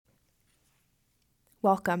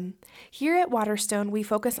Welcome. Here at Waterstone, we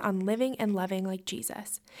focus on living and loving like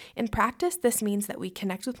Jesus. In practice, this means that we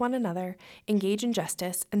connect with one another, engage in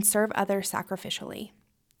justice, and serve others sacrificially.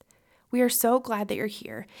 We are so glad that you're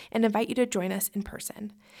here and invite you to join us in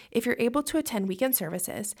person. If you're able to attend weekend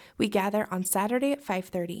services, we gather on Saturday at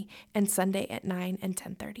 5:30 and Sunday at 9 and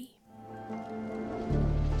 10:30.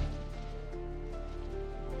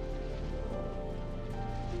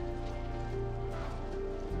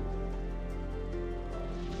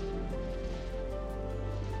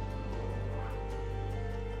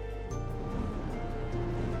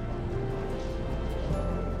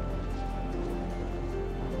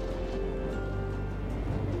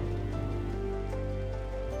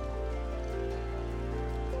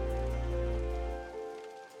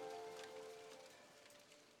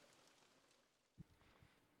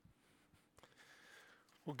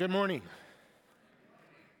 Well, good morning.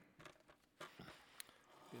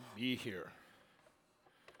 Good to be here.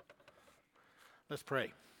 Let's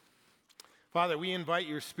pray. Father, we invite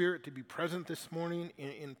your Spirit to be present this morning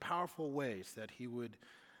in powerful ways, that he would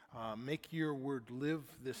make your word live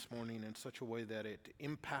this morning in such a way that it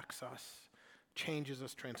impacts us, changes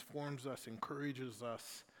us, transforms us, encourages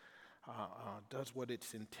us, does what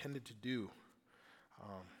it's intended to do.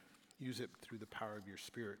 Use it through the power of your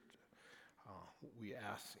Spirit. We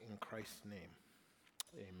ask in Christ's name.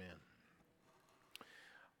 Amen.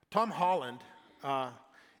 Tom Holland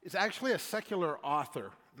is actually a secular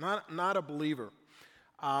author, not a believer.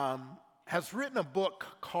 Has written a book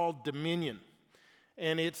called Dominion,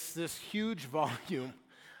 and it's this huge volume.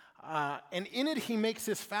 And in it, he makes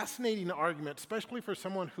this fascinating argument, especially for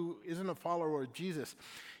someone who isn't a follower of Jesus.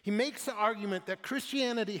 He makes the argument that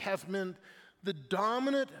Christianity has been the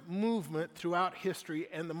dominant movement throughout history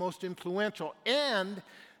and the most influential, and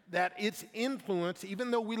that its influence,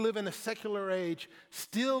 even though we live in a secular age,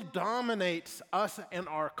 still dominates us and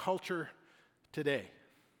our culture today.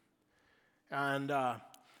 And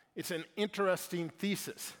it's an interesting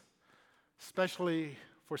thesis, especially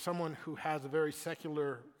for someone who has a very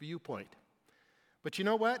secular viewpoint. But you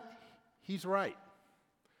know what? He's right.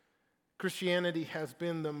 Christianity has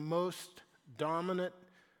been the most dominant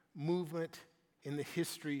movement in the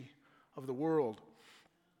history of the world.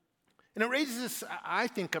 And it raises, I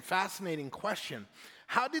think, a fascinating question.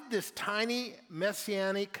 How did this tiny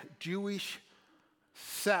messianic Jewish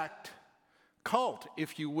sect, cult,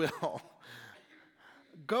 if you will,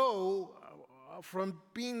 go from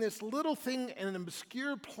being this little thing in an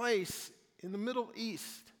obscure place in the Middle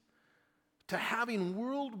East to having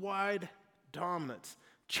worldwide dominance,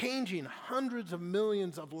 changing hundreds of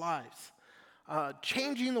millions of lives,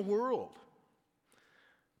 changing the world?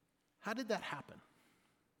 How did that happen?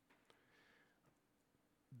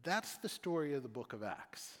 That's the story of the book of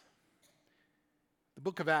Acts. The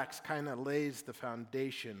book of Acts kind of lays the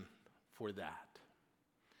foundation for that.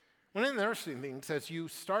 One of the interesting things, as you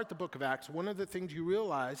start the book of Acts, one of the things you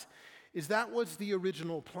realize is that was the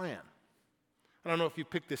original plan. I don't know if you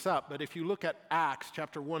picked this up, but if you look at Acts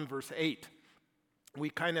chapter 1, verse 8,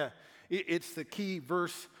 it's the key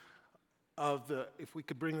verse of the, if we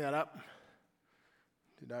could bring that up.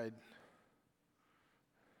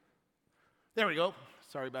 There we go.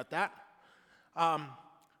 Sorry about that.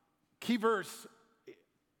 Key verse,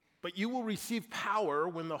 but you will receive power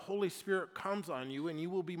when the Holy Spirit comes on you, and you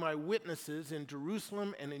will be my witnesses in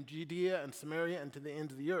Jerusalem and in Judea and Samaria and to the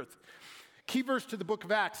ends of the earth. Key verse to the book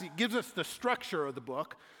of Acts. It gives us the structure of the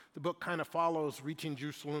book. The book kind of follows reaching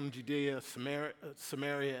Jerusalem, Judea,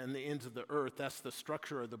 Samaria, and the ends of the earth. That's the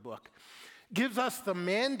structure of the book. Gives us the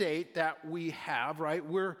mandate that we have, right?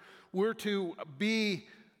 We're to be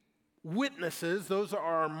witnesses. Those are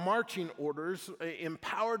our marching orders,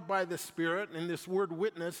 empowered by the Spirit. And this word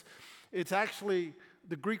witness, it's actually,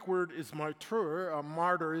 the Greek word is martyr. A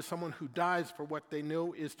martyr is someone who dies for what they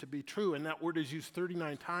know is to be true. And that word is used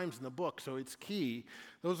 39 times in the book, so it's key.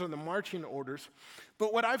 Those are the marching orders.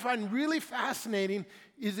 But what I find really fascinating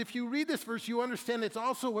is if you read this verse, you understand it's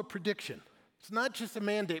also a prediction. It's not just a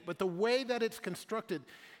mandate, but the way that it's constructed.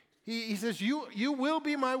 He says, you will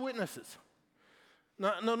be my witnesses.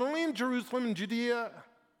 Not only in Jerusalem and Judea,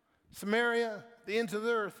 Samaria, the ends of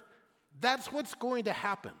the earth, that's what's going to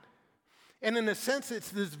happen. And in a sense, it's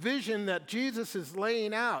this vision that Jesus is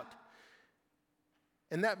laying out.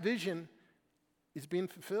 And that vision is being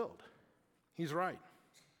fulfilled. He's right.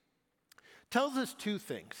 Tells us two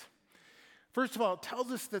things. First of all, it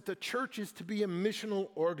tells us that the church is to be a missional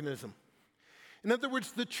organism. In other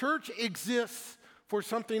words, the church exists for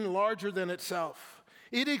something larger than itself.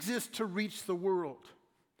 It exists to reach the world.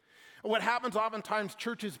 What happens oftentimes,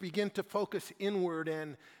 churches begin to focus inward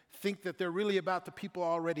and think that they're really about the people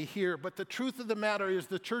already here. But the truth of the matter is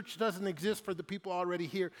the church doesn't exist for the people already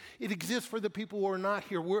here. It exists for the people who are not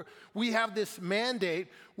here. We have this mandate.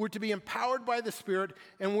 We're to be empowered by the Spirit,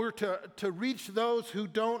 and we're to reach those who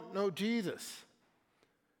don't know Jesus.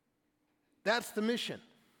 That's the mission.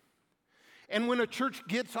 And when a church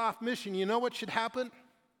gets off mission, you know what should happen?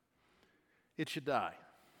 It should die.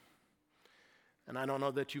 And I don't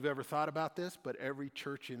know that you've ever thought about this, but every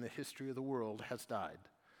church in the history of the world has died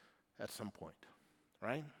at some point,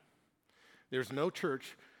 right? There's no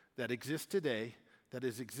church that exists today that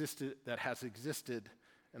has existed,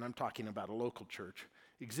 and I'm talking about a local church,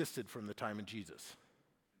 existed from the time of Jesus,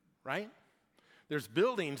 right? There's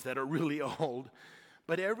buildings that are really old,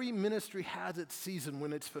 but every ministry has its season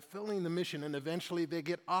when it's fulfilling the mission, and eventually they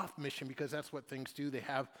get off mission because that's what things do. They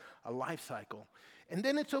have a life cycle. And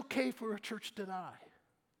then it's okay for a church to die.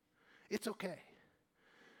 It's okay.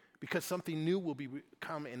 Because something new will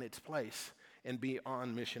come in its place and be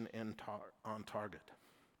on mission and on target.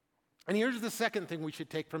 And here's the second thing we should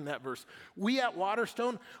take from that verse. We at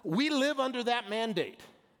Waterstone, we live under that mandate,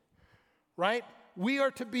 right? We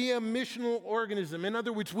are to be a missional organism. In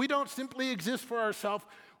other words, we don't simply exist for ourselves.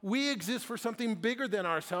 We exist for something bigger than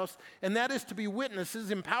ourselves, and that is to be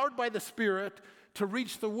witnesses empowered by the Spirit to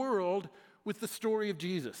reach the world with the story of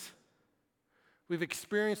Jesus. We've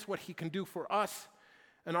experienced what he can do for us,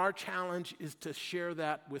 and our challenge is to share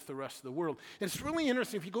that with the rest of the world. And it's really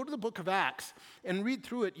interesting. If you go to the book of Acts and read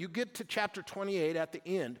through it, you get to chapter 28 at the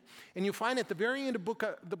end, and you find at the very end of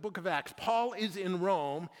the book of Acts, Paul is in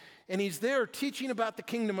Rome, and he's there teaching about the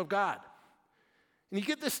kingdom of God. And you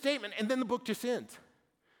get this statement, and then the book just ends.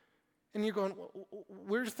 And you're going,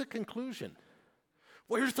 where's the conclusion?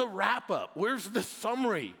 Where's the wrap-up? Where's the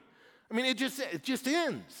summary? I mean, it just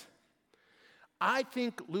ends. I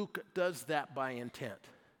think Luke does that by intent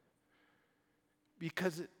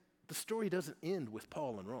because the story doesn't end with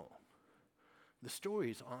Paul in Rome. The story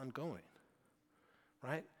is ongoing,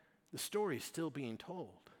 right? The story is still being told.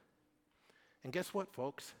 And guess what,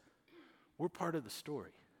 folks? We're part of the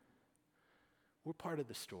story. We're part of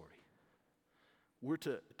the story. We're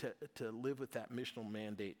to live with that missional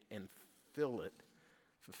mandate and fulfill it,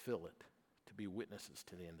 to be witnesses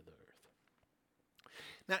to the end of the earth.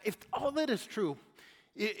 Now, if all that is true,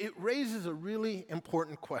 it raises a really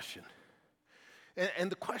important question.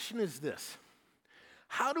 And the question is this: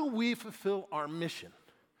 how do we fulfill our mission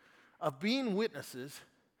of being witnesses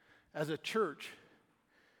as a church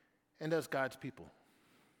and as God's people?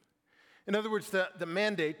 In other words, the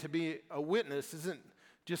mandate to be a witness isn't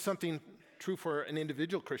just something true for an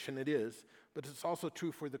individual Christian, it is, but it's also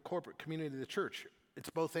true for the corporate community of the church. It's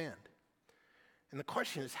both and. And the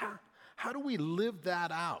question is, how do we live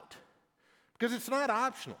that out? Because it's not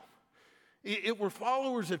optional. If we're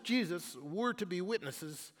followers of Jesus, we're to be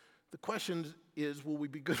witnesses. The question is, will we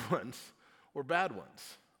be good ones or bad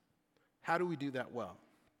ones? How do we do that well?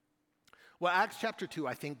 Well, Acts chapter 2,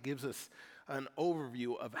 I think, gives us an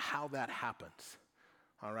overview of how that happens,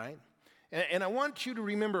 all right? And I want you to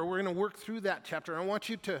remember, we're going to work through that chapter. I want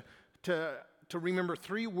you to remember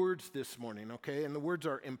 3 words this morning, okay? And the words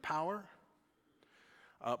are empower,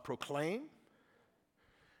 proclaim,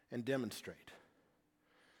 and demonstrate.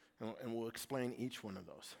 And we'll explain each one of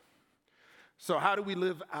those. So how do we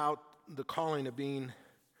live out the calling of being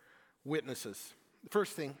witnesses? The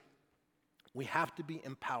first thing, we have to be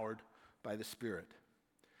empowered by the Spirit.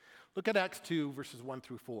 Look at Acts 2, verses 1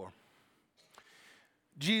 through 4.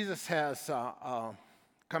 Jesus has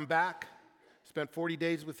come back, spent 40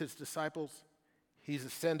 days with his disciples. He's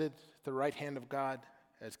ascended to the right hand of God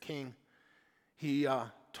as king. He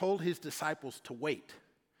told his disciples to wait.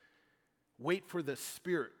 Wait for the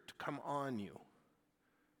Spirit to come on you.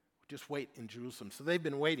 Just wait in Jerusalem. So they've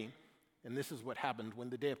been waiting, and this is what happened. When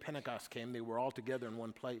the day of Pentecost came, they were all together in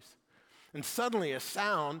one place. And suddenly a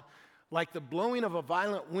sound like the blowing of a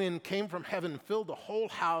violent wind came from heaven and filled the whole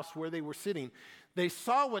house where they were sitting. They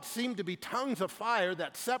saw what seemed to be tongues of fire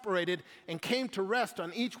that separated and came to rest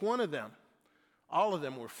on each one of them. All of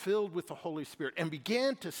them were filled with the Holy Spirit and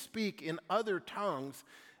began to speak in other tongues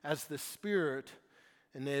as the Spirit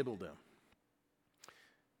enabled them.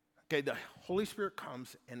 Okay, the Holy Spirit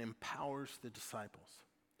comes and empowers the disciples.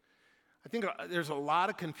 I think there's a lot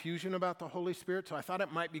of confusion about the Holy Spirit, so I thought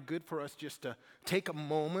it might be good for us just to take a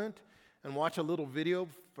moment and watch a little video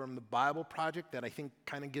from the Bible Project that I think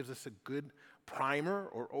kind of gives us a good primer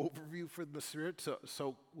or overview for the Spirit.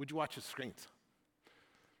 So would you watch the screens?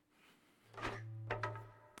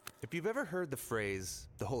 If you've ever heard the phrase,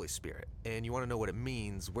 the Holy Spirit, and you want to know what it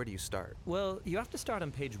means, where do you start? Well, you have to start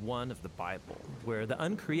on page 1 of the Bible, where the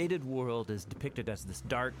uncreated world is depicted as this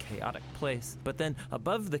dark, chaotic place. But then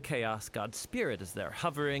above the chaos, God's Spirit is there,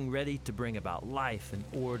 hovering, ready to bring about life and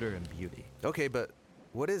order and beauty. Okay, but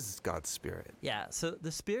what is God's Spirit? Yeah, so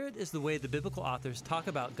the Spirit is the way the biblical authors talk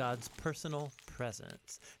about God's personal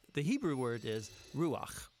presence. The Hebrew word is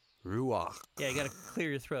ruach. Ruach. Yeah, you gotta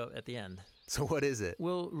clear your throat at the end. So what is it?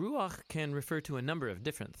 Well, ruach can refer to a number of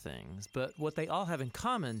different things, but what they all have in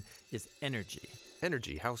common is energy.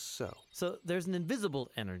 Energy, how so? So there's an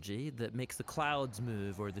invisible energy that makes the clouds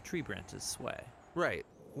move or the tree branches sway. Right,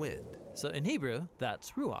 wind. So in Hebrew,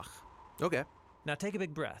 that's ruach. Okay. Now take a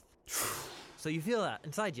big breath. So you feel that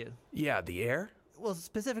inside you. Yeah, the air? Well,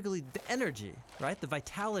 specifically the energy, right? The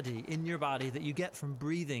vitality in your body that you get from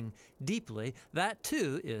breathing deeply, that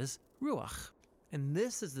too is ruach. And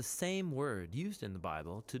this is the same word used in the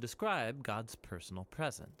Bible to describe God's personal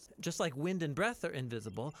presence. Just like wind and breath are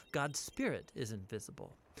invisible, God's Spirit is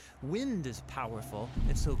invisible. Wind is powerful,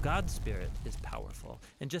 and so God's Spirit is powerful.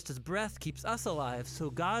 And just as breath keeps us alive, so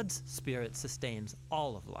God's Spirit sustains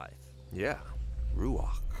all of life. Yeah,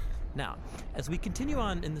 ruach. Now, as we continue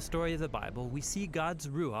on in the story of the Bible, we see God's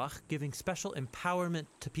Ruach giving special empowerment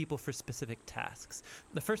to people for specific tasks.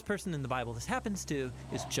 The first person in the Bible this happens to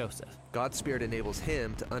is Joseph. God's Spirit enables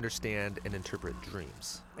him to understand and interpret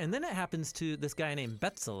dreams. And then it happens to this guy named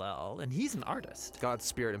Bezalel, and he's an artist. God's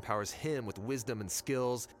Spirit empowers him with wisdom and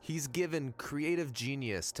skills. He's given creative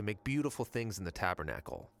genius to make beautiful things in the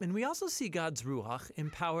tabernacle. And we also see God's Ruach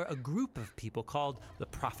empower a group of people called the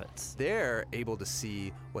prophets. They're able to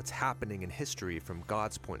see what's happening in history from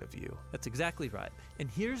God's point of view. That's exactly right. And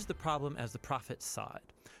here's the problem as the prophets saw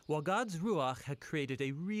it. While God's Ruach had created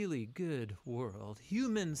a really good world,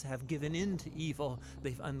 humans have given in to evil.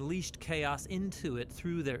 They've unleashed chaos into it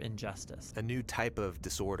through their injustice. A new type of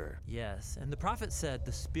disorder. Yes, and the prophet said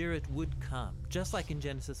the Spirit would come, just like in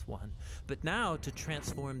Genesis 1, but now to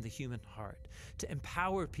transform the human heart, to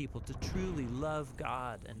empower people to truly love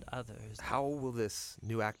God and others. How will this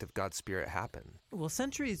new act of God's Spirit happen? Well,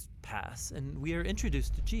 centuries pass, and we are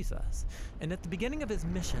introduced to Jesus. And at the beginning of his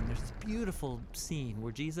mission, there's this beautiful scene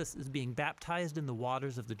where Jesus is being baptized in the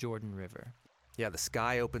waters of the Jordan River. Yeah, the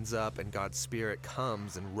sky opens up and God's Spirit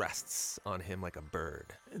comes and rests on him like a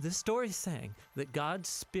bird. This story is saying that God's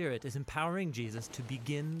Spirit is empowering Jesus to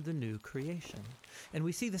begin the new creation. And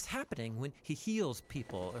we see this happening when he heals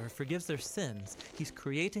people or forgives their sins. He's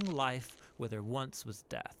creating life where there once was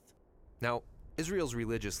death. Now, Israel's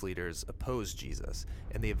religious leaders oppose Jesus,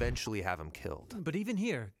 and they eventually have him killed. But even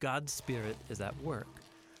here, God's Spirit is at work.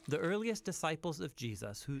 The earliest disciples of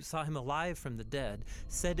Jesus, who saw him alive from the dead,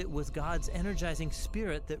 said it was God's energizing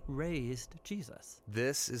Spirit that raised Jesus.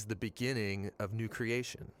 This is the beginning of new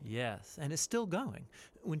creation. Yes, and it's still going.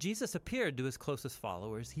 When Jesus appeared to his closest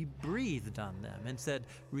followers, he breathed on them and said,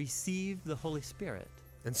 "Receive the Holy Spirit."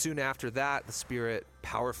 And soon after that, the Spirit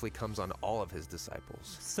powerfully comes on all of his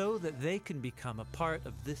disciples. So that they can become a part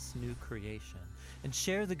of this new creation and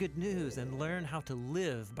share the good news and learn how to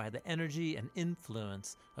live by the energy and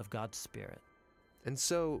influence of God's Spirit. And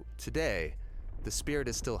so, today, the Spirit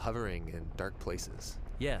is still hovering in dark places.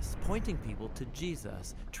 Yes, pointing people to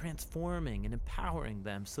Jesus, transforming and empowering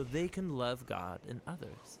them so they can love God and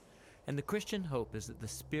others. And the Christian hope is that the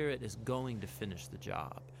Spirit is going to finish the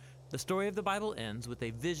job. The story of the Bible ends with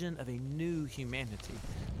a vision of a new humanity,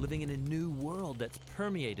 living in a new world that's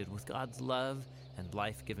permeated with God's love and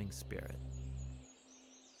life-giving Spirit.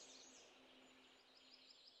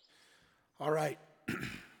 All right.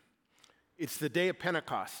 It's the day of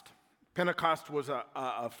Pentecost. Pentecost was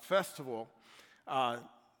a festival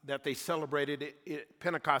that they celebrated.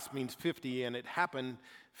 Pentecost means 50, and it happened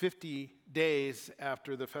 50 days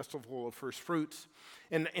after the festival of first fruits.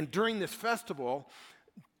 And during this festival,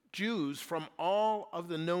 Jews from all of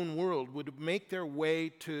the known world would make their way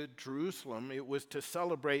to Jerusalem. It was to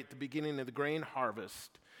celebrate the beginning of the grain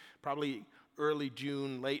harvest, probably early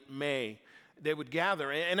June, late May. They would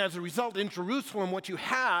gather. And as a result, in Jerusalem, what you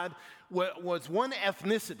had was one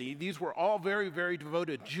ethnicity. These were all very, very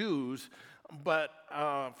devoted Jews, but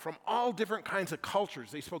from all different kinds of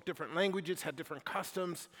cultures. They spoke different languages, had different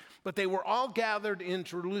customs, but they were all gathered in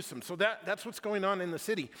Jerusalem. So that's what's going on in the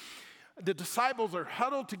city. The disciples are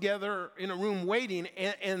huddled together in a room waiting,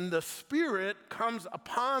 and the Spirit comes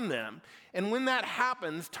upon them. And when that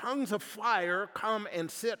happens, tongues of fire come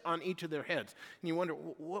and sit on each of their heads. And you wonder,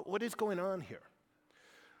 what is going on here?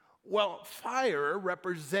 Well, fire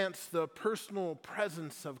represents the personal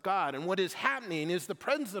presence of God. And what is happening is the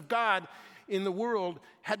presence of God in the world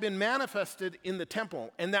had been manifested in the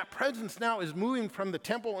temple. And that presence now is moving from the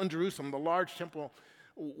temple in Jerusalem, the large temple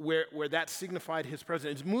where that signified his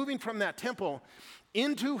presence. It's moving from that temple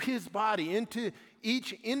into his body, into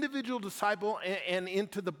each individual disciple and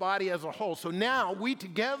into the body as a whole. So now we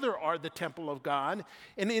together are the temple of God,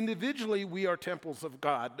 and individually we are temples of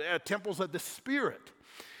God, temples of the Spirit.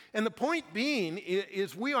 And the point being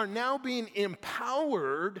is we are now being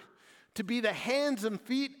empowered to be the hands and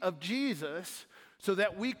feet of Jesus so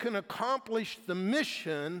that we can accomplish the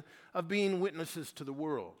mission of being witnesses to the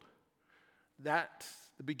world. That's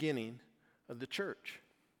the beginning of the church,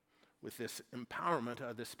 with this empowerment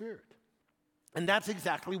of the Spirit. And that's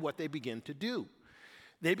exactly what they begin to do.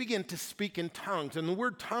 They begin to speak in tongues. And the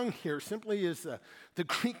word tongue here simply is the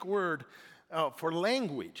Greek word for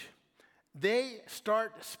language. They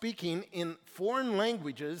start speaking in foreign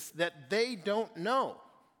languages that they don't know.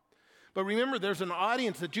 But remember, there's an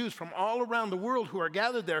audience of Jews from all around the world who are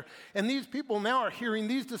gathered there. And these people now are hearing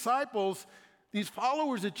these disciples, these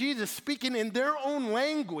followers of Jesus, speaking in their own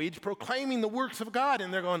language, proclaiming the works of God.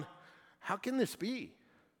 And they're going, how can this be?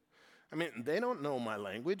 I mean, they don't know my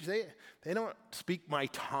language. They don't speak my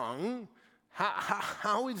tongue.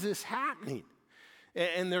 How is this happening?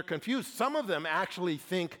 And they're confused. Some of them actually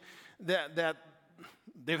think that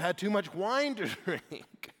they've had too much wine to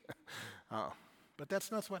drink. But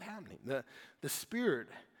that's not what's happening. The Spirit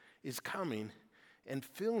is coming and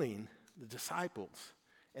filling the disciples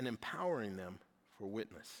and empowering them for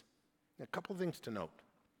witness. A couple things to note.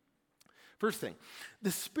 First thing,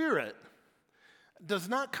 the Spirit does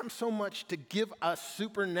not come so much to give us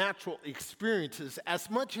supernatural experiences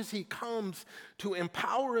as much as he comes to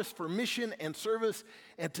empower us for mission and service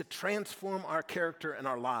and to transform our character and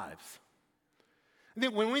our lives. I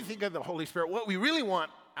think when we think of the Holy Spirit, what we really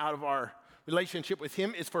want out of our relationship with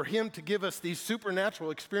him is for him to give us these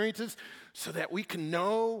supernatural experiences so that we can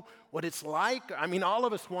know what it's like. I mean, all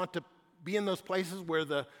of us want to be in those places where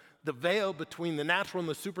the veil between the natural and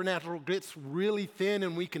the supernatural gets really thin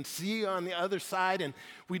and we can see on the other side, and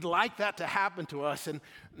we'd like that to happen to us. And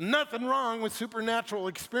nothing wrong with supernatural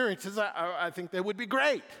experiences. I think they would be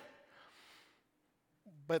great.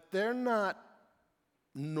 But they're not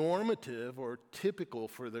normative or typical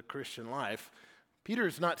for the Christian life. Peter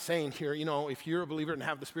is not saying here, if you're a believer and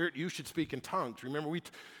have the Spirit, you should speak in tongues. Remember,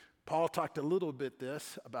 Paul talked a little bit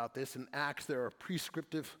about this in Acts. There are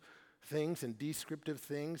prescriptive things and descriptive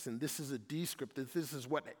things, and this is a descriptive. This is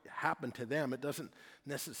what happened to them. It doesn't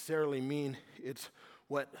necessarily mean it's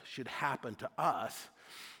what should happen to us.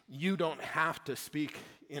 You don't have to speak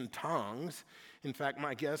in tongues. In fact,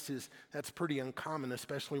 my guess is that's pretty uncommon,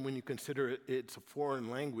 especially when you consider it's a foreign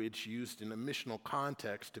language used in a missional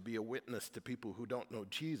context to be a witness to people who don't know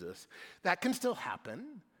Jesus. That can still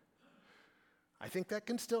happen. I think that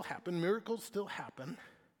can still happen. Miracles still happen.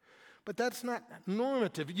 But that's not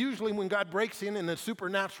normative. Usually when God breaks in a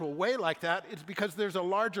supernatural way like that, it's because there's a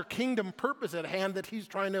larger kingdom purpose at hand that he's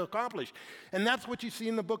trying to accomplish. And that's what you see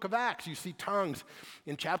in the book of Acts. You see tongues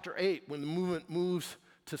in chapter 8 when the movement moves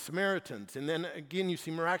to Samaritans. And then again you see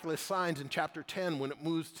miraculous signs in chapter 10 when it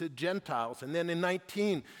moves to Gentiles. And then in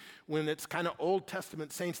 19 when it's kind of Old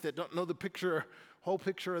Testament saints that don't know the whole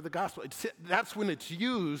picture of the gospel. That's when it's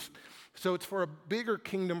used. So it's for a bigger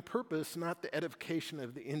kingdom purpose, not the edification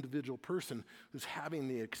of the individual person who's having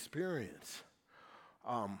the experience.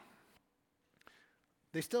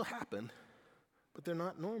 They still happen, but they're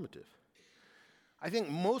not normative. I think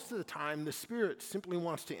most of the time the Spirit simply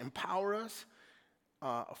wants to empower us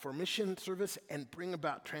for mission service and bring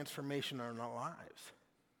about transformation in our lives.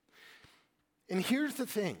 And here's the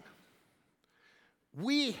thing.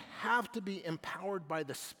 We have to be empowered by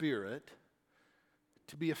the Spirit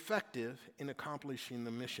to be effective in accomplishing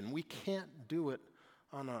the mission. We can't do it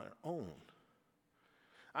on our own.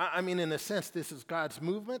 I mean, in a sense, this is God's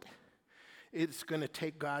movement. It's going to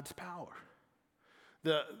take God's power.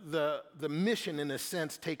 The mission, in a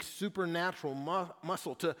sense, takes supernatural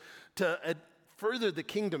muscle to further the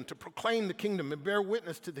kingdom, to proclaim the kingdom and bear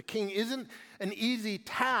witness to the King isn't an easy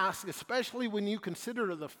task, especially when you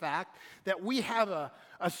consider the fact that we have a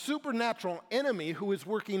supernatural enemy who is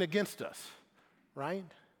working against us, right?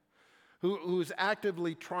 Who is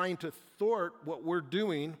actively trying to thwart what we're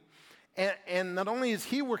doing. And not only is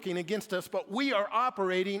he working against us, but we are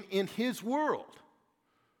operating in his world.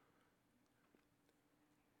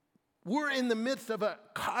 We're in the midst of a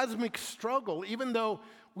cosmic struggle, even though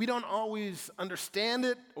we don't always understand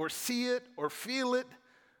it or see it or feel it,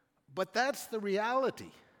 but that's the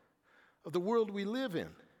reality of the world we live in.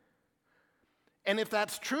 And if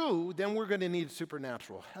that's true, then we're going to need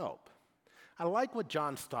supernatural help. I like what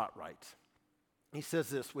John Stott writes. He says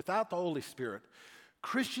this, without the Holy Spirit,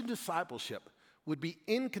 Christian discipleship would be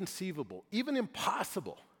inconceivable, even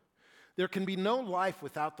impossible. There can be no life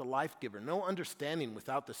without the life giver, no understanding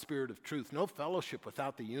without the Spirit of truth, no fellowship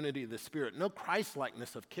without the unity of the Spirit, no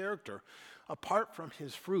Christ-likeness of character apart from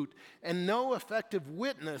his fruit, and no effective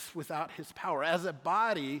witness without his power. As a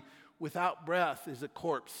body without breath is a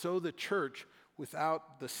corpse, so the church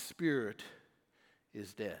without the Spirit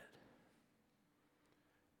is dead.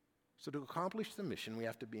 So to accomplish the mission, we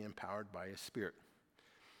have to be empowered by his Spirit.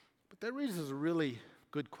 But that raises a really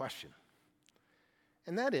good question.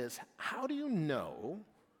 And that is, how do you know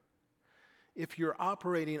if you're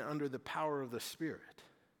operating under the power of the Spirit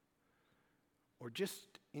or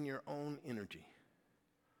just in your own energy?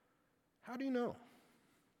 How do you know?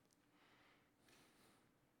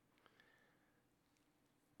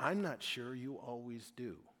 I'm not sure you always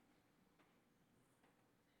do.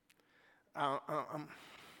 You're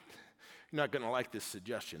not going to like this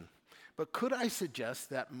suggestion, but could I suggest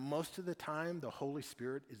that most of the time the Holy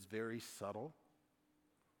Spirit is very subtle?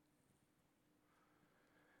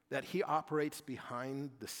 That he operates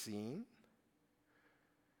behind the scene?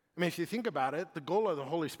 I mean, if you think about it, the goal of the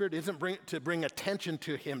Holy Spirit isn't to bring attention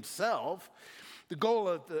to himself. The goal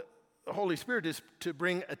of the Holy Spirit is to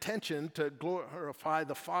bring attention to glorify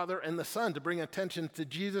the Father and the Son, to bring attention to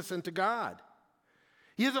Jesus and to God.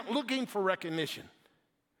 He isn't looking for recognition.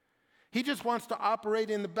 He just wants to operate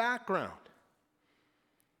in the background.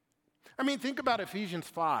 I mean, think about Ephesians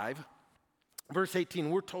 5, verse 18.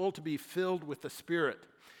 We're told to be filled with the Spirit.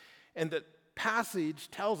 And the passage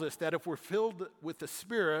tells us that if we're filled with the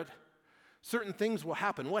Spirit, certain things will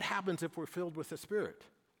happen. What happens if we're filled with the Spirit?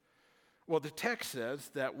 Well, the text says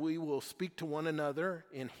that we will speak to one another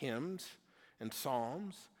in hymns and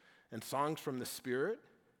psalms and songs from the Spirit,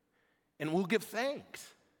 and we'll give thanks.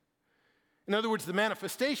 In other words, the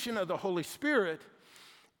manifestation of the Holy Spirit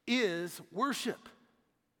is worship.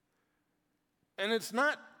 And it's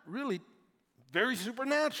not really very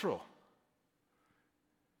supernatural.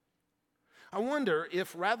 I wonder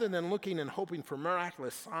if rather than looking and hoping for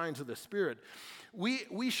miraculous signs of the Spirit,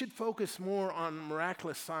 we should focus more on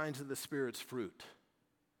miraculous signs of the Spirit's fruit.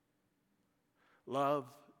 Love,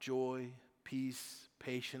 joy, peace,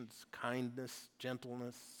 patience, kindness,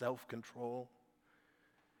 gentleness, self-control.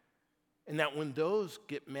 And that when those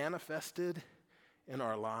get manifested in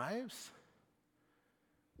our lives,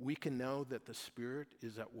 we can know that the Spirit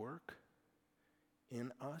is at work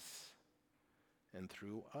in us and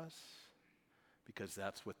through us. Because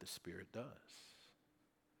that's what the Spirit does.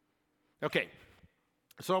 Okay,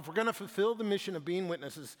 so if we're going to fulfill the mission of being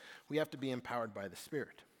witnesses, we have to be empowered by the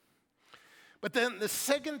Spirit. But then the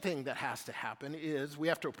second thing that has to happen is we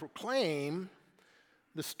have to proclaim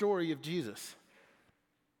the story of Jesus.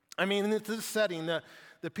 I mean, in this setting,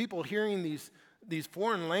 the people hearing these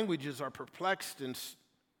foreign languages are perplexed and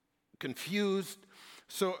confused.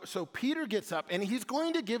 So Peter gets up, and he's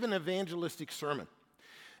going to give an evangelistic sermon.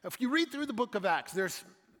 If you read through the book of Acts, there's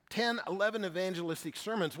 10, 11 evangelistic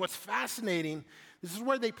sermons. What's fascinating, this is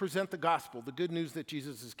where they present the gospel, the good news that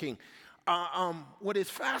Jesus is king. What is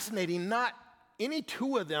fascinating, not any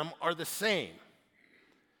two of them are the same.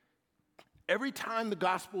 Every time the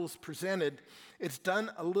gospel is presented, it's done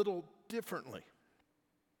a little differently.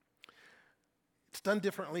 It's done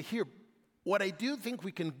differently here. What I do think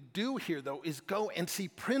we can do here, though, is go and see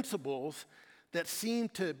principles that seem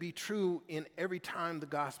to be true in every time the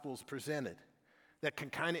gospel is presented, that can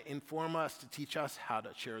kind of inform us to teach us how to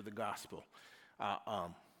share the gospel.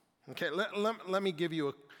 Okay, let me give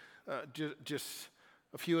you just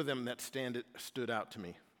a few of them that stood out to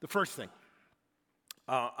me. The first thing,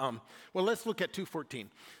 well, let's look at 2:14.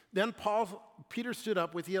 Then Peter stood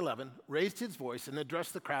up with the 11, raised his voice, and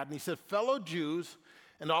addressed the crowd, and he said, "Fellow Jews,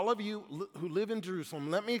 and all of you who live in Jerusalem,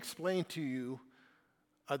 let me explain to you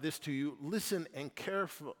this to you. Listen and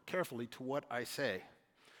carefully to what I say."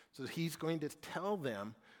 So he's going to tell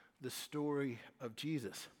them the story of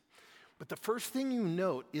Jesus. But the first thing you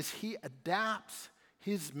note is he adapts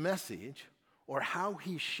his message or how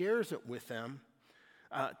he shares it with them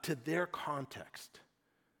to their context.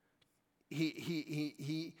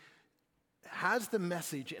 He has the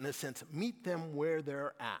message, in a sense, meet them where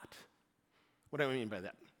they're at. What do I mean by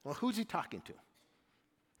that? Well, who's he talking to?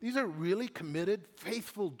 These are really committed,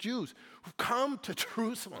 faithful Jews who come to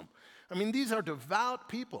Jerusalem. I mean, these are devout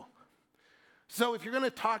people. So if you're going to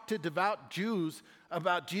talk to devout Jews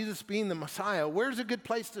about Jesus being the Messiah, where's a good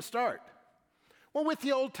place to start? Well, with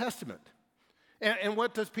the Old Testament. And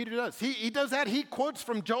what does Peter do? He does that. He quotes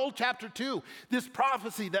from Joel chapter 2, this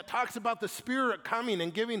prophecy that talks about the Spirit coming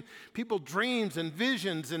and giving people dreams and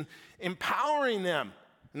visions and empowering them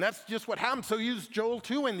And that's just what happens. So use Joel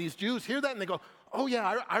 2, and these Jews hear that and they go, oh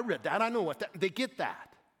yeah, I read that. I know what that, they get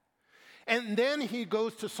that. And then he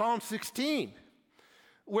goes to Psalm 16,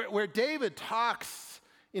 where David talks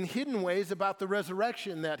in hidden ways about the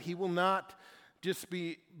resurrection, that he will not just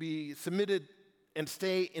be submitted and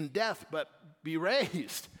stay in death, but be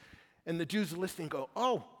raised. And the Jews are listening and go,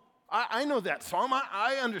 oh, I know that psalm.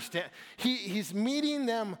 I understand. He's meeting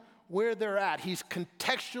them where they're at. He's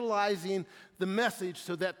contextualizing the message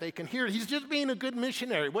so that they can hear it. He's just being a good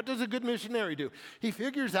missionary. What does a good missionary do? He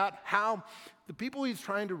figures out how the people he's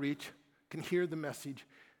trying to reach can hear the message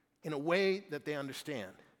in a way that they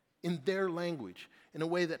understand, in their language, in a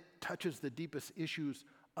way that touches the deepest issues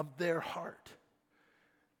of their heart.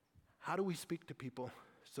 How do we speak to people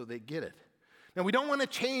so they get it? Now, we don't want to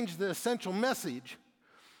change the essential message,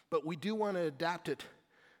 but we do want to adapt it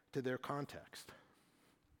to their context.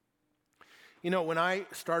 You know, when I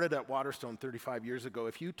started at Waterstone 35 years ago,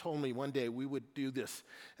 if you told me one day we would do this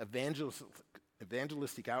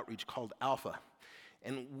evangelistic outreach called Alpha,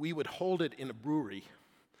 and we would hold it in a brewery,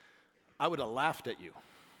 I would have laughed at you.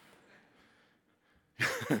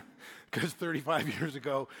 Because 35 years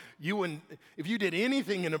ago, if you did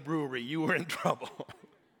anything in a brewery, you were in trouble.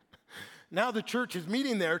 Now the church is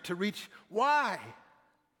meeting there to reach. Why?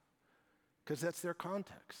 Because that's their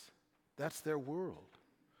context. That's their world.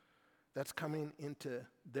 That's coming into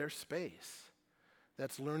their space.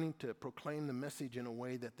 That's learning to proclaim the message in a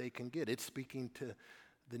way that they can get. It's speaking to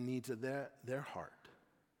the needs of their heart.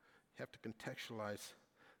 You have to contextualize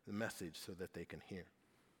the message so that they can hear.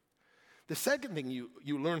 The second thing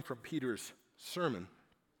you learn from Peter's sermon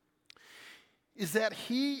is that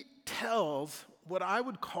he tells what I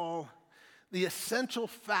would call the essential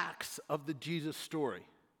facts of the Jesus story.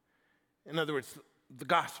 In other words, the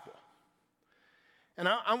gospel. And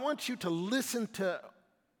I want you to listen to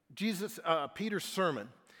Peter's sermon,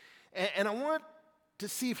 and I want to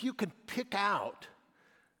see if you can pick out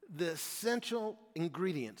the essential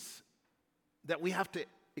ingredients that we have to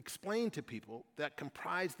explain to people that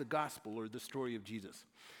comprise the gospel or the story of Jesus.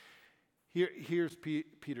 Here's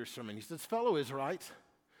Peter's sermon. He says, fellow Israelites,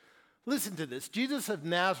 listen to this. Jesus of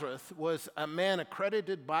Nazareth was a man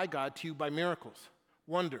accredited by God to you by miracles,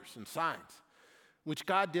 wonders, and signs, which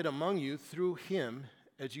God did among you through him,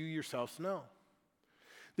 as you yourselves know.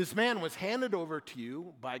 This man was handed over to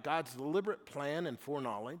you by God's deliberate plan and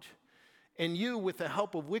foreknowledge, and you, with the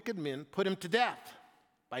help of wicked men, put him to death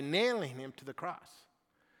by nailing him to the cross.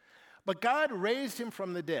 But God raised him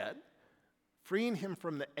from the dead, freeing him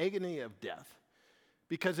from the agony of death,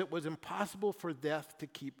 because it was impossible for death to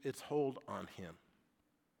keep its hold on him.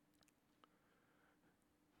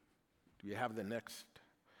 Do you have the next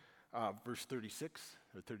verse 36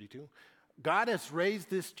 or 32? God has raised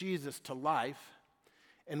this Jesus to life,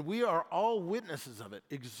 and we are all witnesses of it.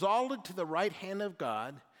 Exalted to the right hand of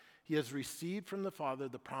God, he has received from the Father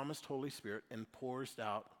the promised Holy Spirit and pours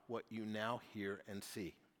out what you now hear and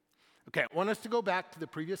see. Okay, I want us to go back to the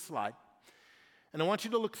previous slide, and I want you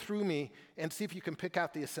to look through me and see if you can pick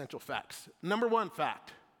out the essential facts. Number one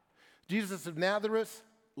fact, Jesus of Nazareth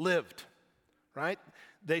lived, right?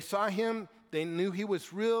 They saw him, they knew he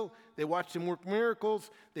was real, they watched him work miracles,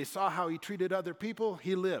 they saw how he treated other people,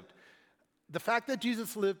 he lived. The fact that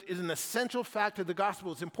Jesus lived is an essential fact of the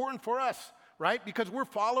gospel. It's important for us, right? Because we're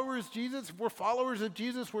followers of Jesus. If we're followers of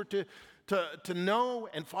Jesus, we're to know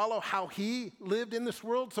and follow how he lived in this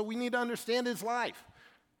world, so we need to understand his life.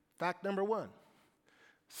 Fact number one.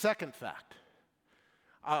 Second fact,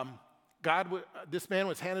 this man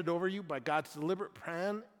was handed over you by God's deliberate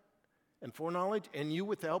plan and foreknowledge, and you,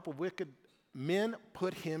 with the help of wicked men,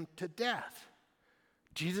 put him to death.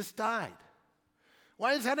 Jesus died.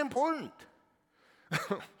 Why is that important?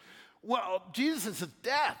 Well, Jesus'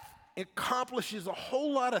 death accomplishes a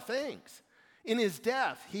whole lot of things. In his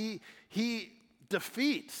death, he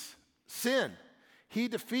defeats sin. He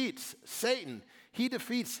defeats Satan. He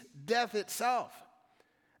defeats death itself.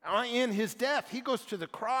 In his death, he goes to the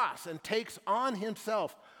cross and takes on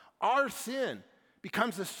himself our sin,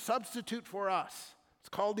 becomes a substitute for us. It's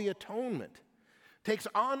called the atonement. Takes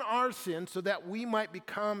on our sin so that we might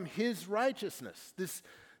become his righteousness.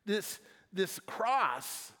 This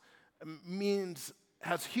cross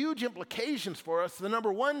has huge implications for us. The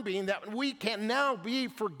number one being that we can now be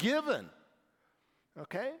forgiven.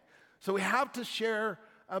 Okay? So we have to share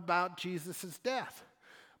about Jesus' death.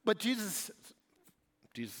 But Jesus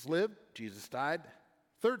lived, Jesus died.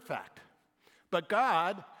 Third fact, but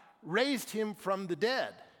God raised him from the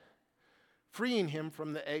dead, freeing him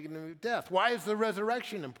from the agony of death. Why is the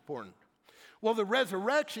resurrection important? Well, the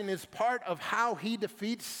resurrection is part of how he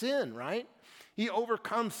defeats sin, right? He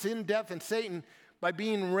overcomes sin, death, and Satan by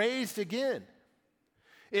being raised again.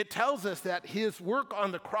 It tells us that his work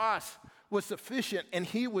on the cross was sufficient and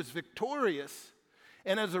he was victorious.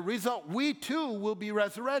 And as a result, we too will be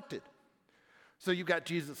resurrected. So you've got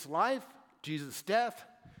Jesus' life, Jesus' death,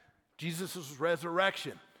 Jesus'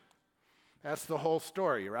 resurrection. That's the whole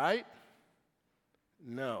story, right?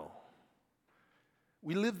 No.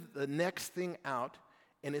 We live the next thing out,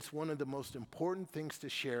 and it's one of the most important things to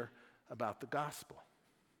share about the gospel.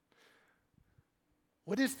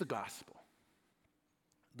 What is the gospel?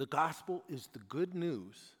 The gospel is the good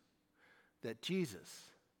news that Jesus,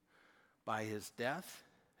 by his death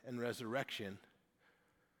and resurrection,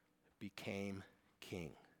 became king.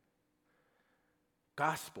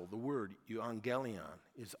 Gospel, the word euangelion,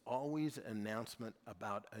 is always an announcement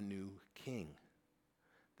about a new king.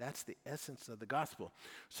 That's the essence of the gospel.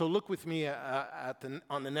 So look with me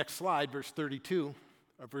on the next slide, verse 32.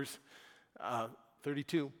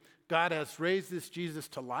 God has raised this Jesus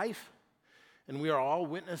to life, and we are all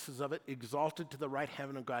witnesses of it, exalted to the right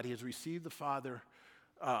hand of God. He has received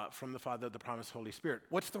from the Father the promised Holy Spirit.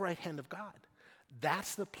 What's the right hand of God?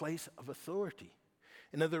 That's the place of authority.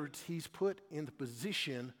 In other words, he's put in the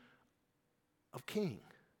position of king.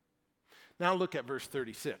 Now look at verse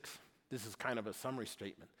 36. This is kind of a summary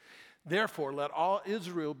statement. Therefore, let all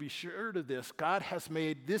Israel be sure of this. God has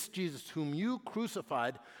made this Jesus, whom you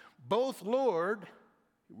crucified, both Lord,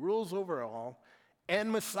 he rules over all,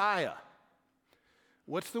 and Messiah.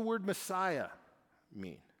 What's the word Messiah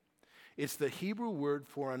mean? It's the Hebrew word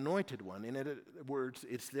for anointed one. In other words,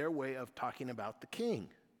 it's their way of talking about the king.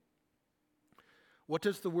 What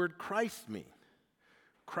does the word Christ mean?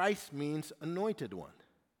 Christ means anointed one.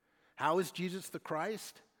 How is Jesus the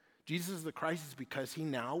Christ? Jesus the Christ is because he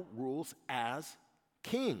now rules as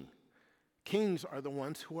king. Kings are the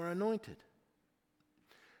ones who are anointed.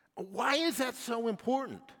 Why is that so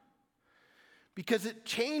important? Because it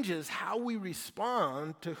changes how we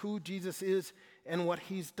respond to who Jesus is and what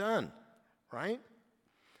he's done, right?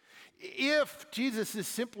 If Jesus is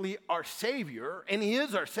simply our Savior, and he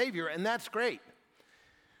is our Savior, and that's great,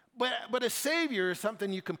 but a Savior is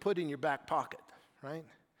something you can put in your back pocket, right?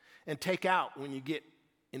 And take out when you get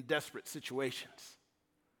in desperate situations.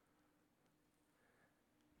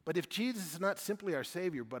 But if Jesus is not simply our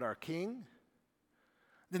Savior, but our King,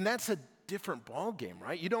 then that's a different ballgame,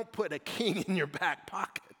 right? You don't put a king in your back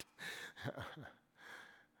pocket.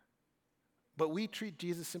 But we treat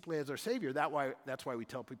Jesus simply as our Savior. That's why we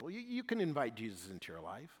tell people, you can invite Jesus into your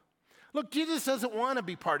life. Look, Jesus doesn't want to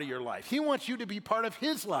be part of your life. He wants you to be part of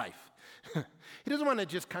his life. He doesn't want to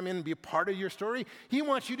just come in and be a part of your story. He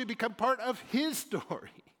wants you to become part of his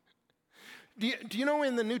story. Do you know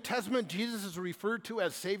in the New Testament, Jesus is referred to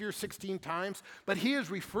as Savior 16 times, but he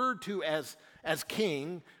is referred to as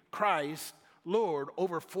King, Christ, Lord,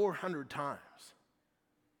 over 400 times.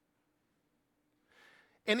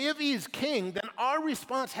 And if he's king, then our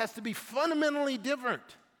response has to be fundamentally different.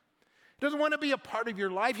 He doesn't want to be a part of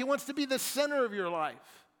your life. He wants to be the center of your life.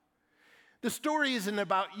 The story isn't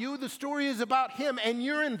about you. The story is about him, and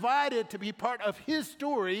you're invited to be part of his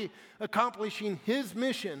story, accomplishing his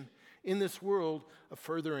mission in this world of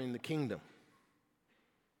furthering the kingdom.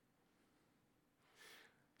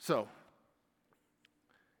 So,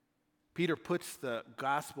 Peter puts the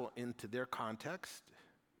gospel into their context,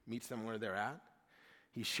 meets them where they're at.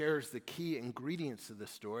 He shares the key ingredients of the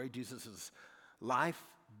story, Jesus' life,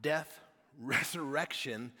 death,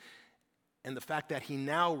 resurrection, and the fact that he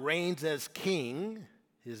now reigns as king,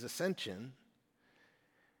 his ascension.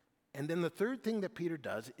 And then the third thing that Peter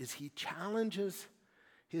does is he challenges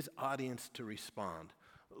his audience to respond.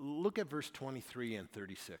 Look at verse 23 and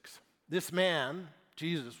 36. This man,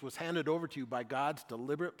 Jesus, was handed over to you by God's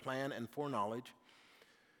deliberate plan and foreknowledge,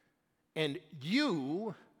 and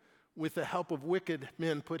you, with the help of wicked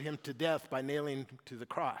men, put him to death by nailing him to the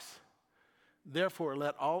cross. Therefore,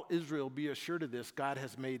 let all Israel be assured of this. God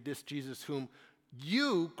has made this Jesus, whom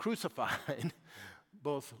you crucified,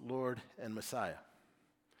 both Lord and Messiah.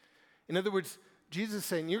 In other words, Jesus is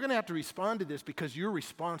saying, you're going to have to respond to this because you're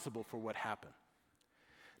responsible for what happened.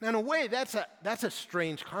 Now, in a way, that's a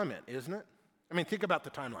strange comment, isn't it? I mean, think about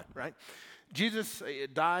the timeline, right? Jesus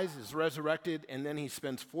dies, is resurrected, and then he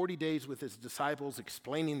spends 40 days with his disciples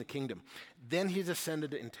explaining the kingdom. Then he's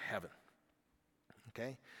ascended into heaven,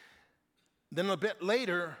 okay? Then a bit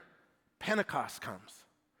later, Pentecost comes.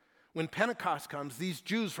 When Pentecost comes, these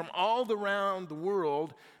Jews from all around the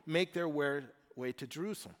world make their way to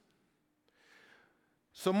Jerusalem.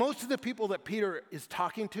 So most of the people that Peter is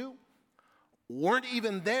talking to weren't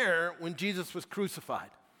even there when Jesus was crucified.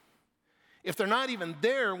 If they're not even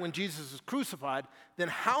there when Jesus is crucified, then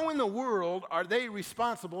how in the world are they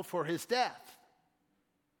responsible for his death?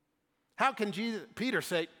 How can Peter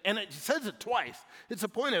say, and it says it twice, it's a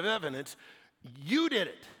point of evidence, you did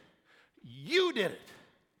it. You did it.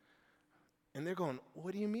 And they're going,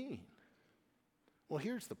 what do you mean? Well,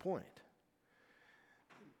 here's the point.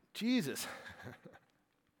 Jesus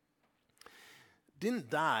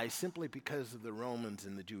didn't die simply because of the Romans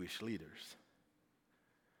and the Jewish leaders.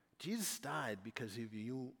 Jesus died because of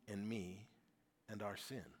you and me and our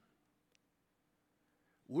sin.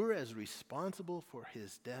 We're as responsible for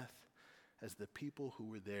his death as the people who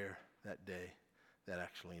were there that day that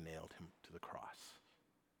actually nailed him to the cross.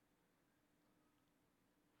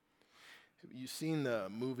 Have you seen the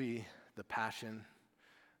movie The Passion?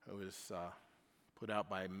 It was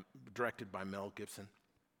directed by Mel Gibson.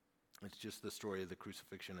 It's just the story of the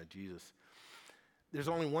crucifixion of Jesus. There's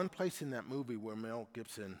only one place in that movie where Mel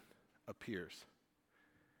Gibson appears.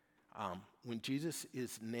 When Jesus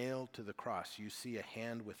is nailed to the cross, you see a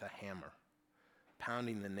hand with a hammer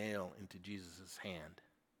pounding the nail into Jesus' hand.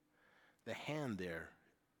 The hand there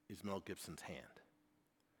is Mel Gibson's hand.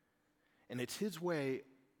 And it's his way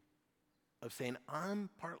of saying,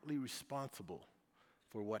 I'm partly responsible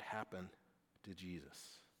for what happened to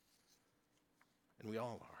Jesus. And we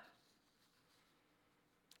all are.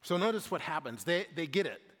 So notice what happens. They get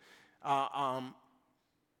it.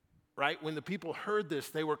 Right? When the people heard this,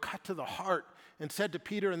 they were cut to the heart and said to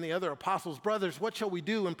Peter and the other apostles, brothers, what shall we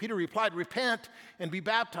do? And Peter replied, repent and be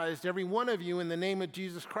baptized, every one of you, in the name of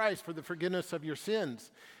Jesus Christ for the forgiveness of your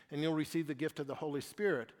sins, and you'll receive the gift of the Holy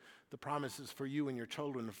Spirit. The promise is for you and your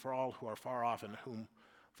children and for all who are far off and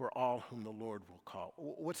for all whom the Lord will call.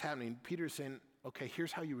 What's happening? Peter's saying, okay,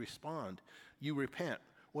 here's how you respond. You repent.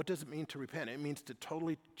 What does it mean to repent? It means to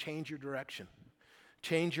totally change your direction.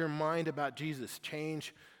 Change your mind about Jesus.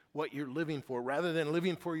 Change what you're living for. Rather than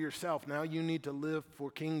living for yourself, now you need to live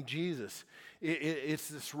for King Jesus. It's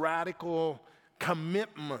this radical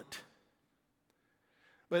commitment.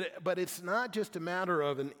 But it's not just a matter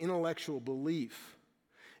of an intellectual belief.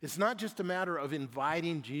 It's not just a matter of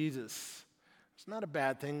inviting Jesus. It's not a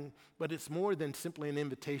bad thing, but it's more than simply an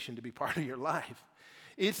invitation to be part of your life.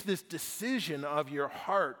 It's this decision of your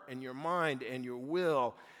heart and your mind and your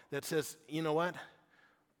will that says, you know what?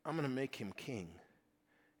 I'm going to make him king,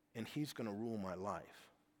 and he's going to rule my life.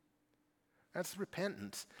 That's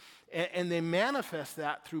repentance. And they manifest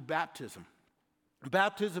that through baptism.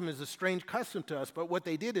 Baptism is a strange custom to us, but what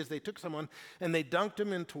they did is they took someone and they dunked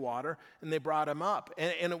him into water and they brought him up.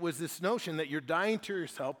 And it was this notion that you're dying to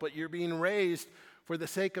yourself, but you're being raised for the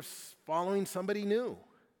sake of following somebody new.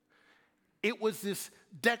 It was this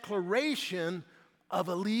declaration of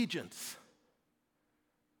allegiance.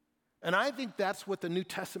 And I think that's what the New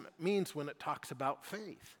Testament means when it talks about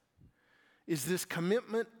faith, is this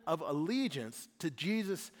commitment of allegiance to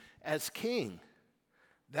Jesus as King.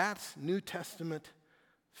 That's New Testament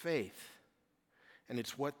faith, and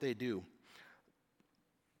it's what they do.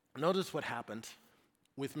 Notice what happens.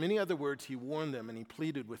 With many other words, he warned them and he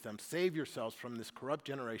pleaded with them, save yourselves from this corrupt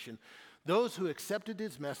generation. Those who accepted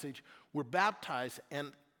his message were baptized,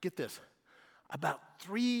 and get this, about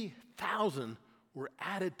 3,000 were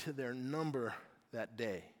added to their number that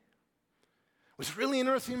day. What's really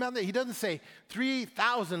interesting about that, he doesn't say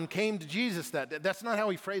 3,000 came to Jesus that day. That's not how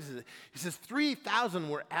he phrases it. He says 3,000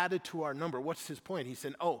 were added to our number. What's his point? He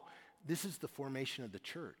said, this is the formation of the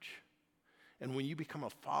church. And when you become a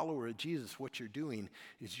follower of Jesus, what you're doing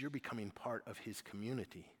is you're becoming part of his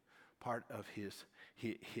community, part of his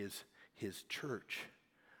church.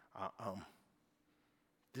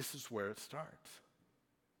 This is where it starts.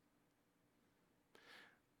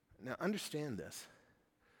 Now understand this.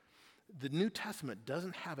 The New Testament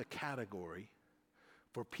doesn't have a category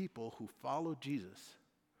for people who follow Jesus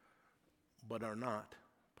but are not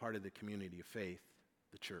part of the community of faith,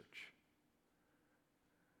 the church.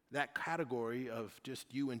 That category of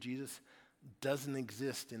just you and Jesus doesn't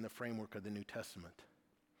exist in the framework of the New Testament.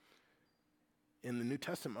 In the New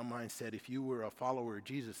Testament mindset, if you were a follower of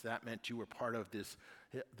Jesus, that meant you were part of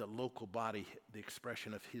the local body, the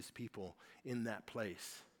expression of his people in that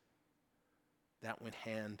place. That went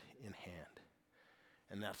hand in hand.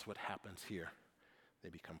 And that's what happens here. They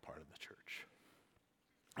become part of the church.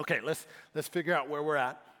 Okay, let's figure out where we're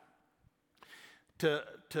at.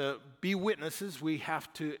 To be witnesses, we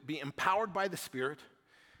have to be empowered by the Spirit,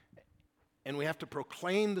 and we have to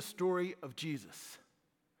proclaim the story of Jesus.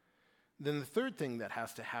 Then the third thing that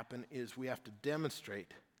has to happen is we have to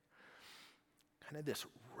demonstrate kind of this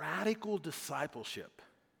radical discipleship.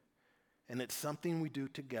 And it's something we do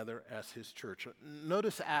together as his church.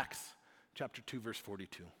 Notice Acts chapter 2, verse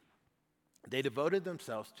 42. They devoted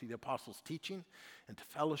themselves to the apostles' teaching and to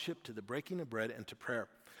fellowship, to the breaking of bread, and to prayer.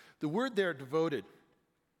 The word there, devoted,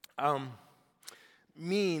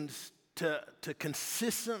 means to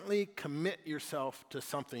consistently commit yourself to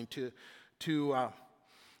something, to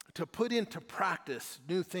put into practice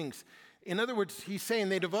new things. In other words, he's saying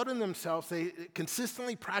they devoted themselves, they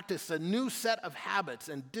consistently practiced a new set of habits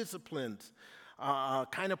and disciplines,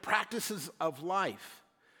 kind of practices of life,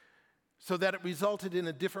 so that it resulted in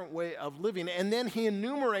a different way of living. And then he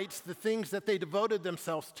enumerates the things that they devoted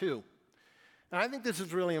themselves to. And I think this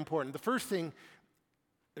is really important. The first thing,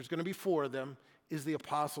 there's going to be 4 of them, is the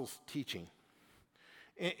apostles' teaching.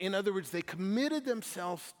 In other words, they committed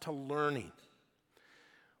themselves to learning.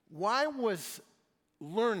 Why was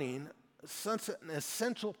learning such an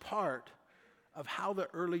essential part of how the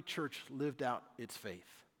early church lived out its faith?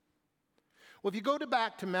 Well, if you go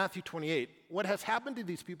back to Matthew 28, what has happened to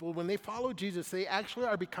these people, when they follow Jesus, they actually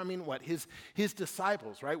are becoming what? His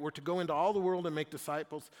disciples, right? We're to go into all the world and make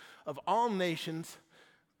disciples of all nations,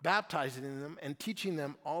 baptizing them and teaching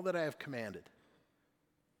them all that I have commanded.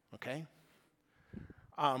 Okay?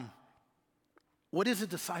 What is a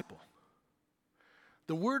disciple?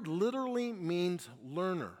 The word literally means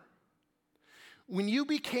learner. When you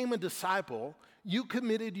became a disciple, you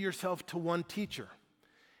committed yourself to one teacher.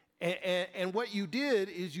 And what you did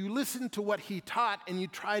is you listened to what he taught and you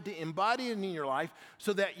tried to embody it in your life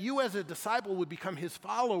so that you as a disciple would become his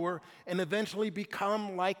follower and eventually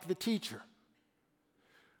become like the teacher.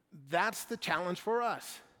 That's the challenge for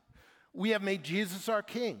us. We have made Jesus our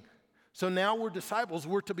king. So now we're disciples.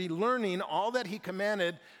 We're to be learning all that he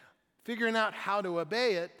commanded, figuring out how to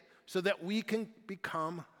obey it so that we can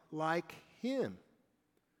become like him.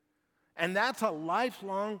 And that's a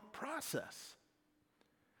lifelong process.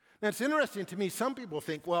 Now, it's interesting to me, some people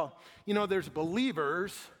think, well, there's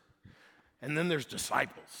believers and then there's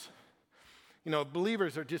disciples.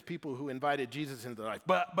 Believers are just people who invited Jesus into their life,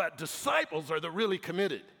 but disciples are the really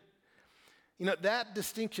committed. That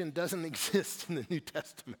distinction doesn't exist in the New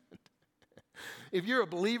Testament. If you're a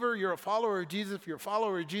believer, you're a follower of Jesus. If you're a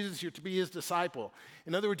follower of Jesus, you're to be his disciple.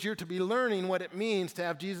 In other words, you're to be learning what it means to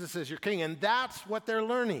have Jesus as your king, and that's what they're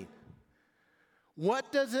learning.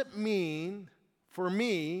 What does it mean for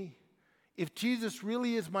me, if Jesus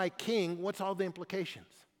really is my king, what's all the implications?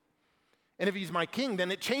 And if he's my king,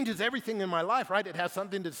 then it changes everything in my life, right? It has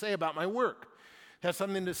something to say about my work. It has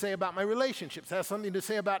something to say about my relationships. It has something to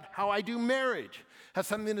say about how I do marriage. It has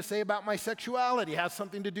something to say about my sexuality. It has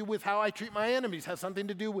something to do with how I treat my enemies. It has something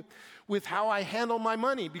to do with how I handle my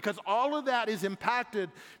money. Because all of that is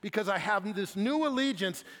impacted because I have this new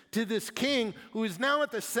allegiance to this king who is now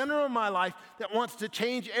at the center of my life that wants to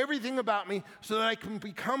change everything about me so that I can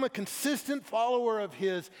become a consistent follower of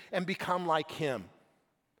his and become like him.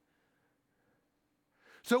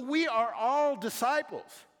 So we are all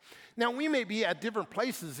disciples. Now, we may be at different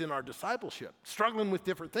places in our discipleship, struggling with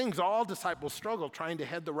different things. All disciples struggle trying to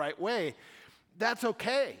head the right way. That's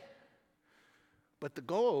okay. But the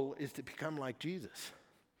goal is to become like Jesus.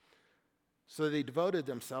 So they devoted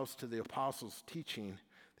themselves to the apostles' teaching.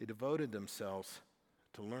 They devoted themselves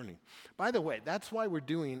to learning. By the way, that's why we're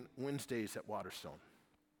doing Wednesdays at Waterstone,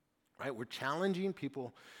 right? We're challenging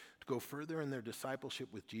people to go further in their discipleship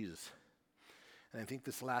with Jesus. And I think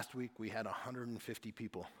this last week we had 150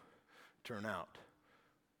 people turn out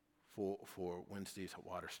for Wednesdays at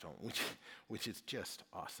Waterstone, which is just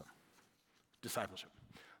awesome. Discipleship,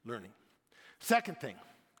 learning. Second thing,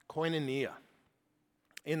 koinonia.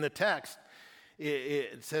 In the text,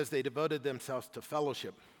 it says they devoted themselves to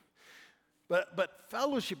fellowship. But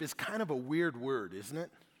fellowship is kind of a weird word, isn't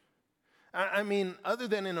it? I mean, other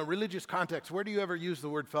than in a religious context, where do you ever use the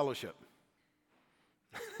word fellowship?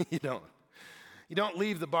 You don't. You don't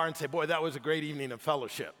leave the bar and say, boy, that was a great evening of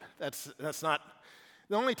fellowship. That's not,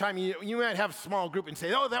 the only time you might have a small group and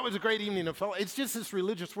say, oh, that was a great evening of fellowship. It's just this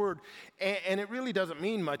religious word, and it really doesn't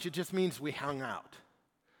mean much. It just means we hung out.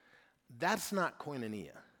 That's not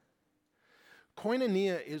koinonia.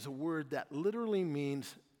 Koinonia is a word that literally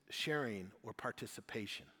means sharing or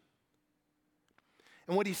participation.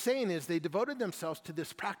 And what he's saying is they devoted themselves to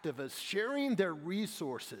this practice of sharing their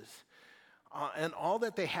resources and all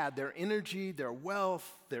that they had, their energy, their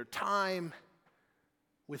wealth, their time,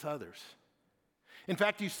 with others. In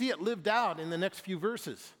fact, you see it lived out in the next few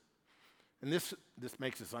verses. And this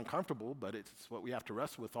makes us uncomfortable, but it's what we have to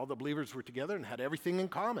wrestle with. All the believers were together and had everything in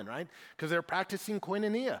common, right? Because they're practicing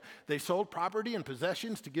koinonia. They sold property and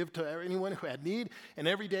possessions to give to anyone who had need, and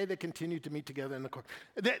every day they continued to meet together in the court.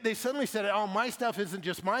 They suddenly said, oh, my stuff isn't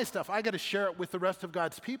just my stuff. I got to share it with the rest of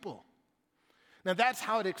God's people. Now, that's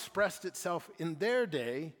how it expressed itself in their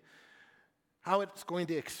day. How it's going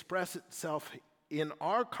to express itself in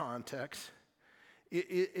our context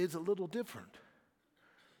is a little different.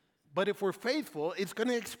 But if we're faithful, it's going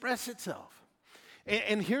to express itself.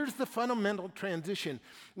 And here's the fundamental transition.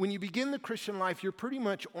 When you begin the Christian life, you're pretty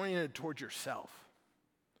much oriented towards yourself.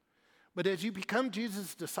 But as you become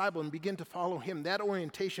Jesus' disciple and begin to follow him, that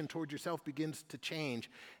orientation towards yourself begins to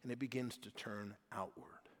change, and it begins to turn outward.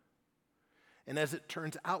 And as it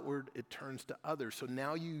turns outward, it turns to others. So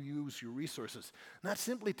now you use your resources, not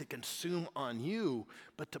simply to consume on you,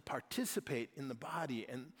 but to participate in the body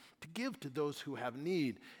and to give to those who have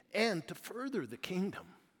need and to further the kingdom.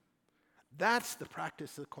 That's the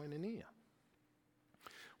practice of koinonia.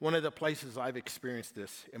 One of the places I've experienced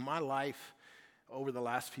this in my life over the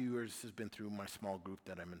last few years has been through my small group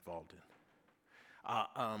that I'm involved in.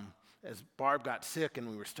 As Barb got sick and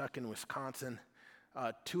we were stuck in Wisconsin,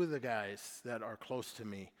 two of the guys that are close to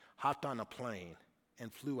me hopped on a plane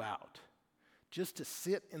and flew out just to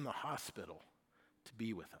sit in the hospital to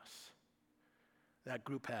be with us. That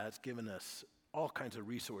group has given us all kinds of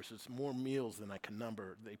resources, more meals than I can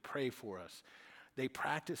number. They pray for us. They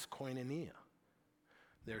practice koinonia.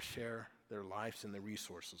 They share their lives and their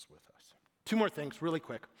resources with us. Two more things really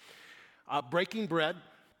quick. Breaking bread,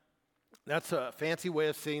 that's a fancy way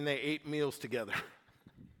of saying they ate meals together.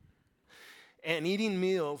 And eating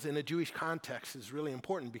meals in a Jewish context is really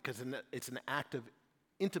important because it's an act of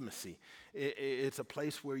intimacy. It's a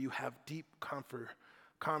place where you have deep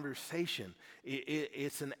conversation.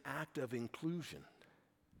 It's an act of inclusion.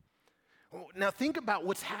 Now think about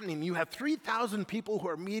what's happening. You have 3,000 people who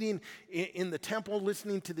are meeting in the temple,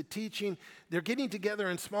 listening to the teaching. They're getting together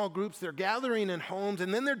in small groups. They're gathering in homes,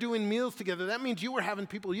 and then they're doing meals together. That means you were having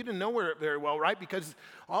people you didn't know very well, right? Because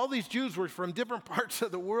all these Jews were from different parts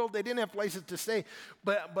of the world. They didn't have places to stay,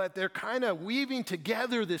 but they're kind of weaving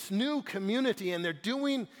together this new community, and they're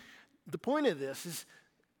doing, the point of this is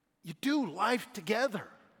you do life together.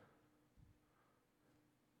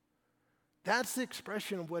 That's the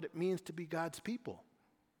expression of what it means to be God's people.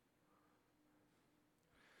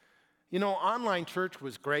 You know, online church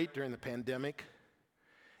was great during the pandemic.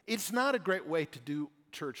 It's not a great way to do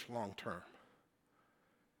church long term.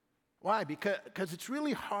 Why? Because it's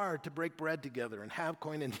really hard to break bread together and have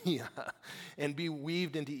koinonia and be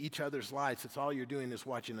weaved into each other's lives. It's all you're doing is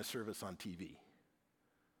watching a service on TV.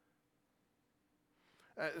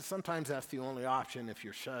 Sometimes that's the only option if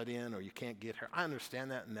you're shut in or you can't get here. I understand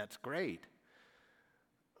that, and that's great.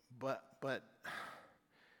 But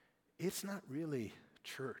it's not really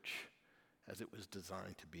church as it was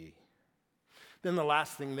designed to be. Then the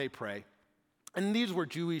last thing they pray, and these were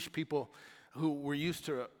Jewish people who were used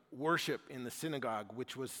to worship in the synagogue,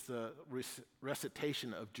 which was the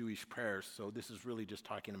recitation of Jewish prayers. So this is really just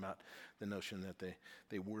talking about the notion that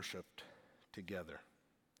they worshiped together.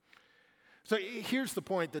 So here's the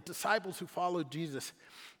point. The disciples who followed Jesus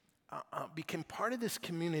became part of this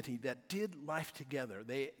community that did life together.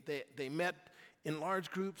 They met in large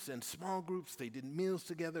groups and small groups. They did meals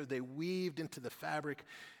together. They weaved into the fabric.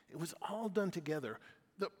 It was all done together.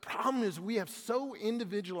 The problem is we have so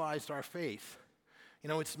individualized our faith. You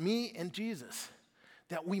know, it's me and Jesus,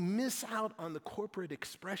 that we miss out on the corporate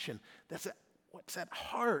expression. That's what's at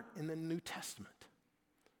heart in the New Testament.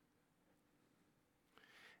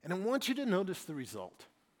 And I want you to notice the result.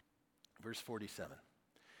 Verse 47.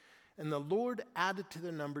 And the Lord added to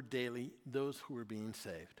their number daily those who were being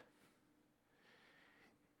saved.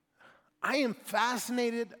 I am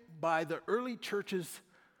fascinated by the early church's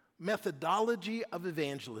methodology of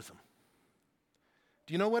evangelism.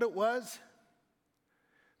 Do you know what it was?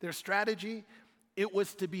 Their strategy? It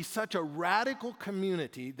was to be such a radical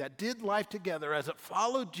community that did life together as it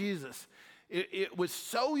followed Jesus. It was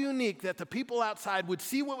so unique that the people outside would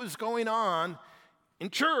see what was going on in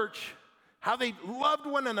church, how they loved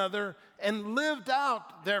one another and lived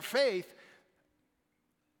out their faith.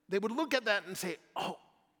 They would look at that and say, oh,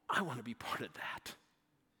 I want to be part of that.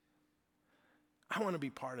 I want to be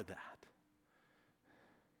part of that.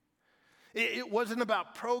 It wasn't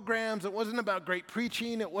about programs. It wasn't about great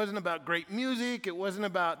preaching. It wasn't about great music. It wasn't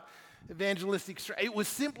about evangelistic. It was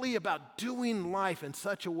simply about doing life in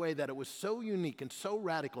such a way that it was so unique and so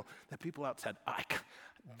radical that people outside,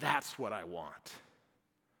 that's what I want.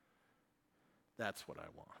 That's what I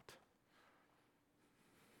want.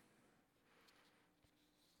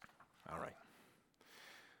 All right.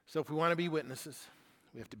 So if we want to be witnesses,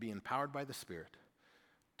 we have to be empowered by the Spirit,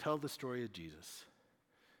 tell the story of Jesus,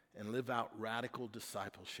 and live out radical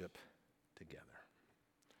discipleship together.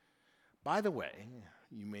 By the way,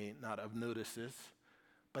 you may not have noticed this,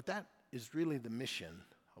 but that is really the mission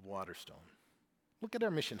of Waterstone. Look at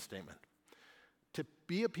our mission statement. To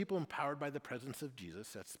be a people empowered by the presence of Jesus,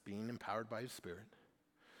 that's being empowered by His Spirit.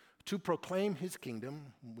 To proclaim His kingdom,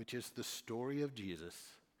 which is the story of Jesus.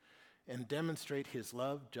 and demonstrate his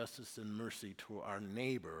love, justice, and mercy to our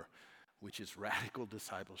neighbor, which is radical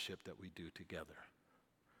discipleship that we do together.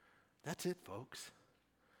 That's it, folks.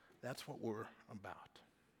 That's what we're about.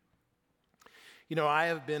 You know, I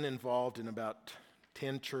have been involved in about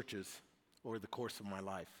 10 churches over the course of my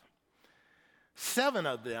life. 7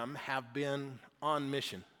 of them have been on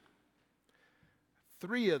mission.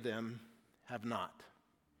 3 of them have not.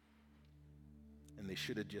 And they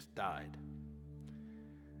should have just died.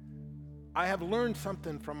 I have learned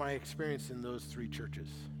something from my experience in those 3 churches.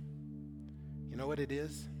 You know what it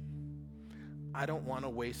is? I don't want to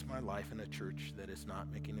waste my life in a church that is not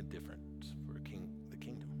making a difference for the kingdom.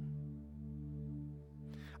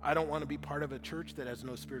 I don't want to be part of a church that has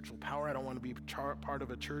no spiritual power. I don't want to be part of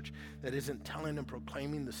a church that isn't telling and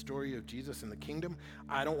proclaiming the story of Jesus and the kingdom.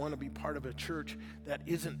 I don't want to be part of a church that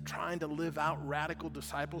isn't trying to live out radical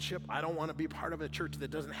discipleship. I don't want to be part of a church that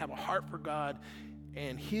doesn't have a heart for God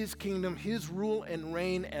and his kingdom, his rule and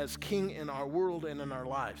reign as king in our world and in our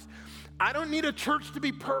lives. I don't need a church to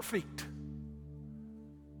be perfect.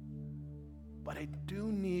 But I do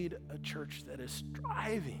need a church that is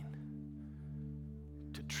striving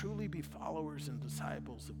to truly be followers and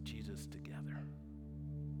disciples of Jesus together.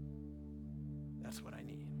 That's what I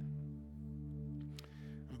need.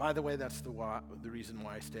 And by the way, that's the reason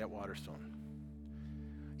why I stay at Waterstone.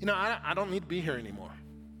 You know, I don't need to be here anymore.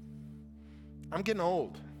 I'm getting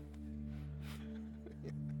old.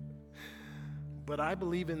 But I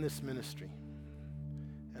believe in this ministry,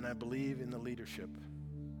 and I believe in the leadership,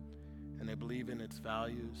 and I believe in its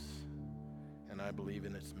values, and I believe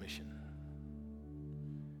in its mission.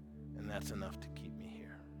 And that's enough to keep me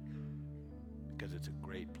here, because it's a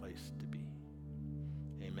great place to be.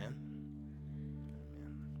 Amen.